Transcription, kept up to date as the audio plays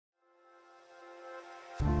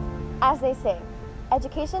As they say,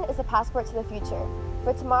 education is a passport to the future,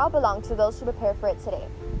 for tomorrow belongs to those who prepare for it today.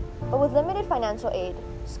 But with limited financial aid,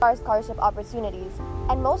 scarce scholarship opportunities,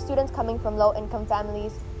 and most students coming from low-income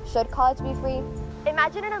families, should college be free?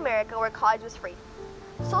 Imagine an America where college was free.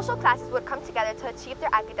 Social classes would come together to achieve their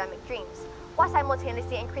academic dreams, while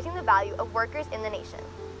simultaneously increasing the value of workers in the nation.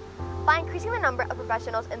 By increasing the number of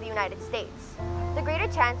professionals in the United States, the greater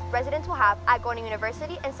chance residents will have at going to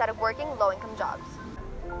university instead of working low-income jobs.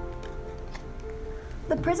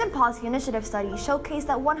 The Prison Policy Initiative study showcased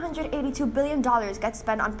that $182 billion gets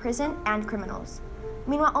spent on prison and criminals.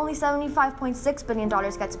 Meanwhile, only $75.6 billion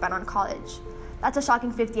gets spent on college. That's a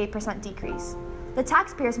shocking 58% decrease. The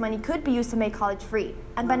taxpayers' money could be used to make college free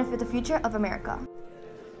and benefit the future of America.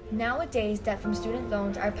 Nowadays, debt from student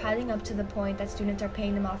loans are piling up to the point that students are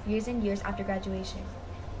paying them off years and years after graduation,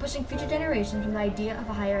 pushing future generations from the idea of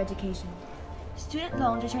a higher education. Student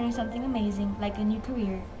loans are turning something amazing, like a new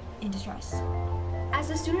career, into stress. As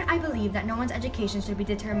a student, I believe that no one's education should be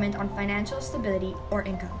determined on financial stability or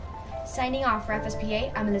income. Signing off for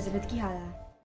FSPA, I'm Elizabeth Quijada.